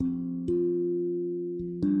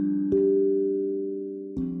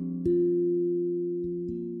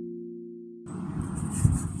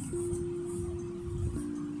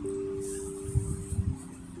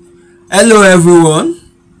Hello everyone.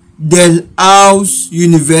 Dalhousie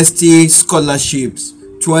University Scholarships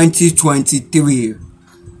 2023.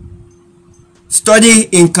 Study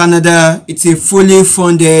in Canada. It's a fully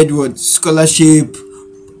funded scholarship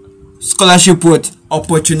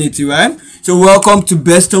opportunity, right? So welcome to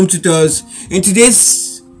Best Home Tutors. In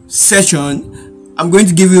today's session, I'm going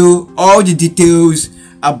to give you all the details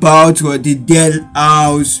about the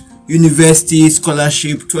Dalhousie University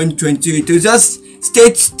Scholarship 2023. So just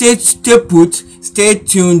stay put, stay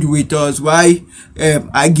tuned with us while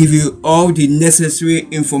I give you all the necessary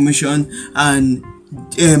information and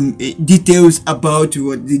details about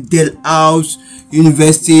the Dalhousie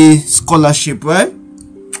University Scholarship, right?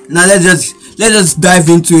 Now let us dive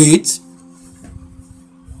into it.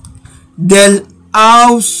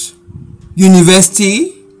 Dalhousie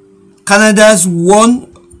University, Dalhousie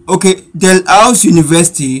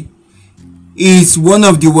University is one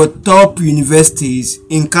of the top universities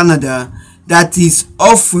in Canada that is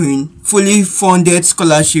offering fully funded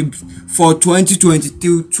scholarships for 2023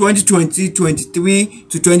 to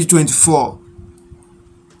 2024.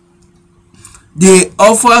 They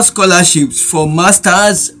offer scholarships for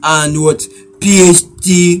masters and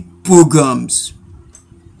PhD programs.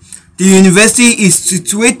 The university is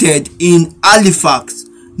situated in Halifax,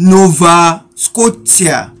 Nova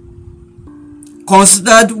Scotia,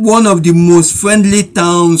 considered one of the most friendly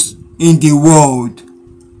towns in the world.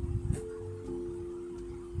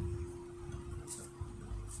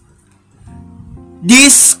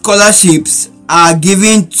 These scholarships are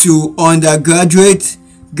given to undergraduate,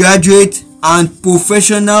 graduate, and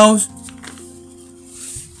professional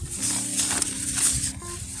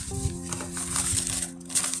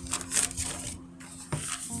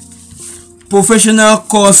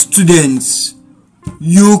course students.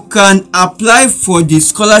 You can apply for the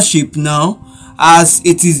scholarship now, as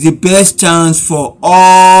it is the best chance for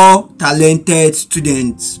all talented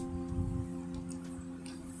students.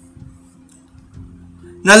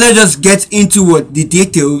 Now let's just get into the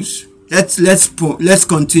details. Let's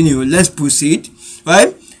continue. Let's proceed.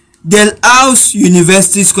 Right? Dalhousie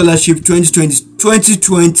University Scholarship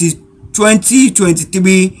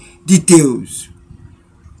 2023 details.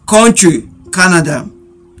 Country: Canada.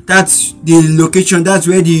 That's the location, that's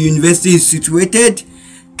where the university is situated.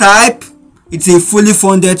 Type: it's a fully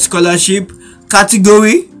funded scholarship.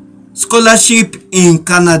 Category: scholarship in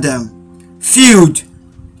Canada. Field: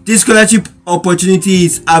 this scholarship opportunity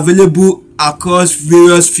is available across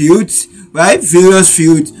various fields, right? Various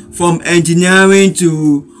fields, from engineering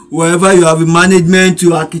to wherever you have management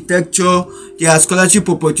to architecture. There are scholarship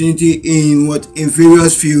opportunity in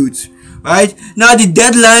various fields, right? Now the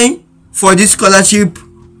deadline for this scholarship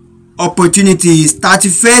opportunity is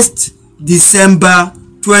 31st December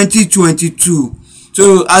 2022.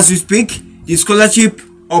 So as we speak, the scholarship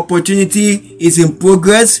opportunity is in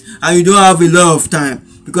progress and you don't have a lot of time,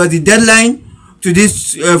 because the deadline to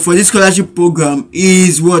this for this scholarship program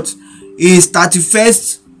is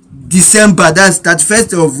 31st December. That's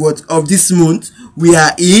 31st of this month we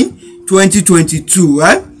are in 2022,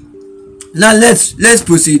 right? Now let's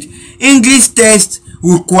proceed. English test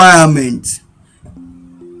requirement.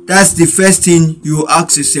 That's the first thing you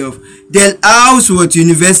ask yourself. Dalhousie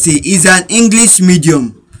University is an English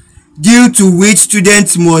medium, due to which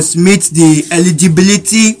students must meet the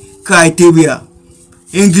eligibility criteria.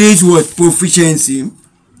 English proficiency.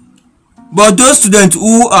 But those students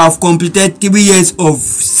who have completed 3 years of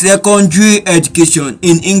secondary education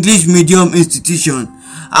in English medium institution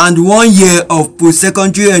and 1 year of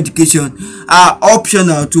post-secondary education are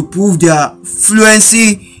optional to prove their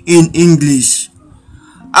fluency in English.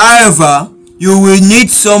 However, you will need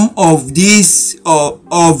some of these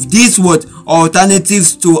alternatives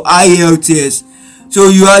to IELTS.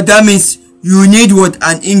 So that means you need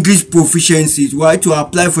an English proficiency, right, to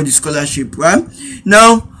apply for the scholarship, right?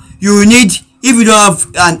 Now you need, if you don't have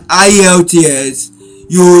an IELTS,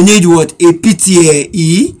 you will need a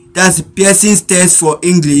PTAE, that's Pearson's test for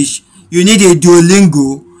English. You need a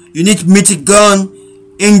Duolingo, you need Michigan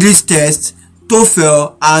English test,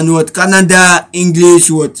 TOEFL, and Canada English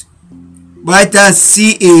right, that's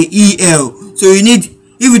CAEL. So you need,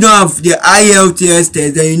 if you don't have the IELTS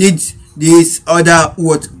test, then you need these other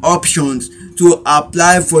options to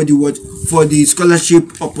apply for the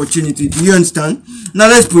scholarship opportunity. Do you understand? Now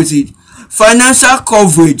let's proceed. Financial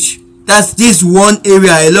coverage. That's this one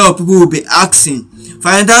area a lot of people will be asking.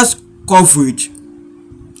 Financial coverage.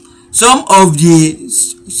 Some of the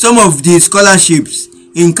scholarships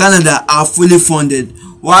in Canada are fully funded,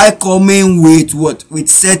 while coming with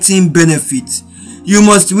certain benefits. You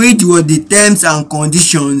must read the terms and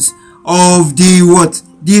conditions of the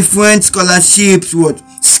different scholarships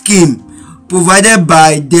scheme provided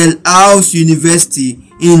by Dalhousie University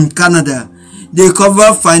in Canada. They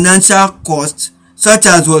cover financial costs such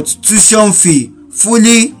as tuition fee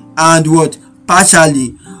fully and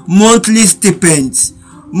partially, monthly stipends,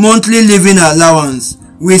 monthly living allowance,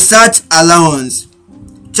 research allowance,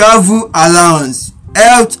 travel allowance,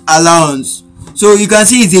 health allowance. So you can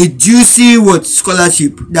see it's a juicy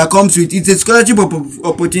scholarship that comes with, it's a scholarship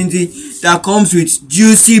opportunity that comes with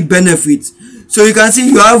juicy benefits. So you can see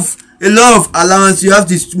you have a lot of allowance. You have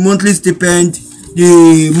this monthly stipend,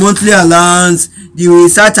 the monthly allowance, the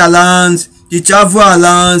research allowance, the travel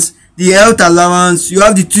allowance, the health allowance. You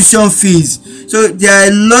have the tuition fees. So there are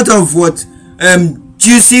a lot of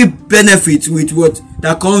juicy benefits with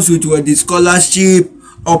that comes with the scholarship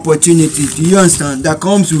opportunity. Do you understand? That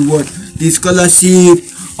comes with the scholarship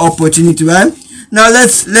opportunity, right? Now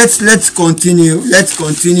let's continue. Let's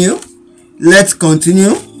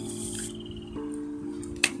continue.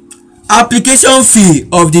 Application fee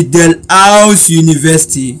of the Dalhousie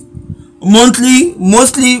University.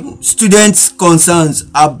 Mostly students' concerns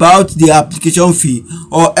about the application fee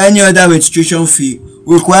or any other registration fee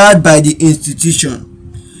required by the institution.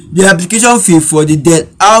 The application fee for the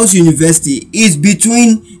Dalhousie University is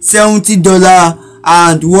between $70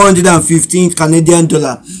 and $115 Canadian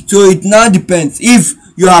dollar. So it now depends. If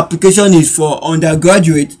your application is for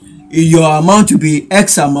undergraduate, your amount will be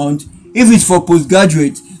X amount. If it's for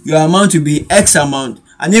postgraduate, your amount will be X amount.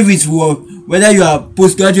 And if it's for whether you are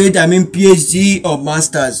postgraduate, I mean PhD or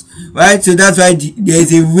masters, right? So that's why there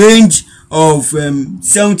is a range of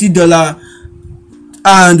 $70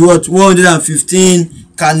 and $115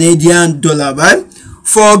 Canadian dollar, right?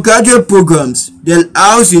 For graduate programs,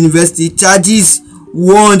 Dalhousie University charges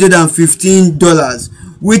 $115,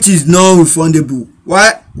 which is non-refundable.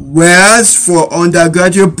 Whereas for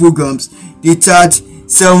undergraduate programs, they charge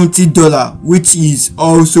 $70, which is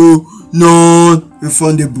also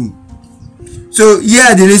non-refundable. So here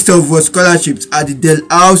are the list of scholarships at the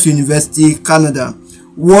Dalhousie University, Canada.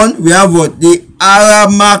 One, we have the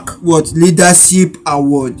Aramark Leadership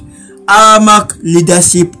Award. Aramark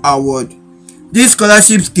Leadership Award. This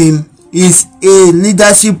scholarship scheme is a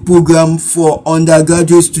leadership program for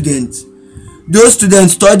undergraduate students. Those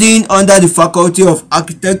students studying under the Faculty of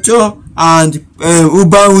Architecture and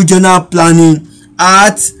Urban Regional Planning,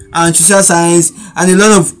 Arts and Social Science, and a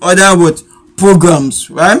lot of other programs,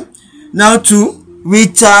 right? Now to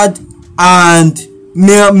Richard and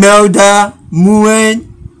Melda Murray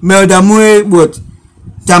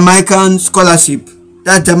Jamaican scholarship.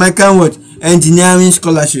 That Jamaican engineering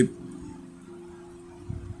scholarship.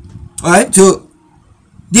 Alright, so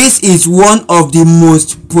this is one of the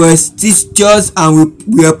most prestigious and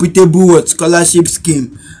reputable scholarship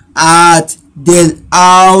scheme at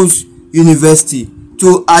Dalhousie University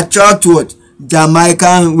to attract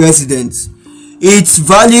Jamaican residents. Its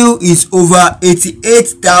value is over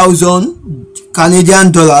 88,000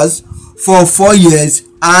 Canadian dollars for 4 years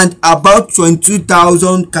and about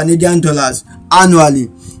 22,000 Canadian dollars annually.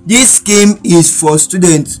 This scheme is for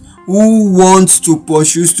students who want to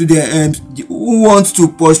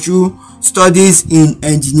pursue studies in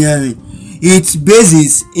engineering. Its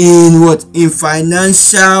basis in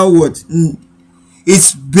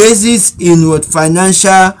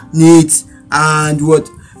financial needs and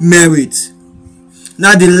merit.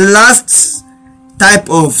 Now the last type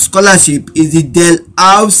of scholarship is the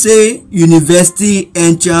Dalhousie University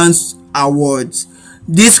Entrance Awards.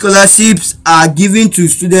 These scholarships are given to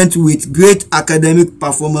students with great academic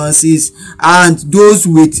performances and those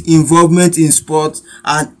with involvement in sports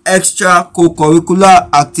and extra co-curricular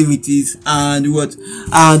activities and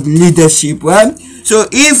leadership, right? So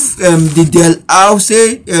if the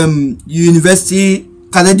Dalhousie University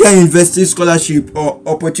Canadian University scholarship or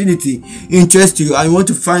opportunity interests you and you want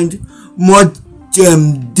to find more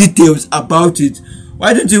details about it,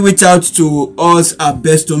 why don't you reach out to us at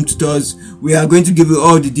Best Home Tutors? We are going to give you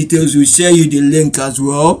all the details. We'll share you the link as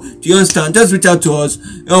well. Do you understand? Just reach out to us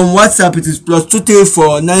on WhatsApp. It is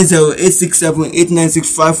 +234 90867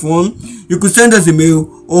 89651. You could send us a mail,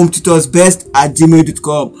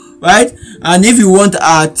 hometutorsbest@gmail.com, right? And if you want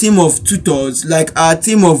our team of tutors, like our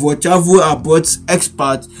team of travel abroad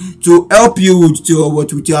experts, to help you with your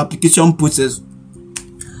application process,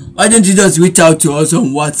 why don't you just reach out to us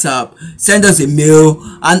on WhatsApp, send us a mail,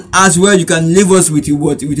 and as well you can leave us with a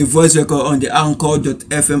voice record on the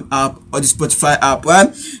Anchor.fm app or the Spotify app,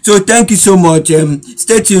 right? So thank you so much.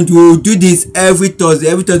 Stay tuned. We'll do this every Thursday.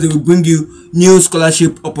 Every Thursday we'll bring you new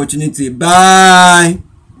scholarship opportunity. Bye.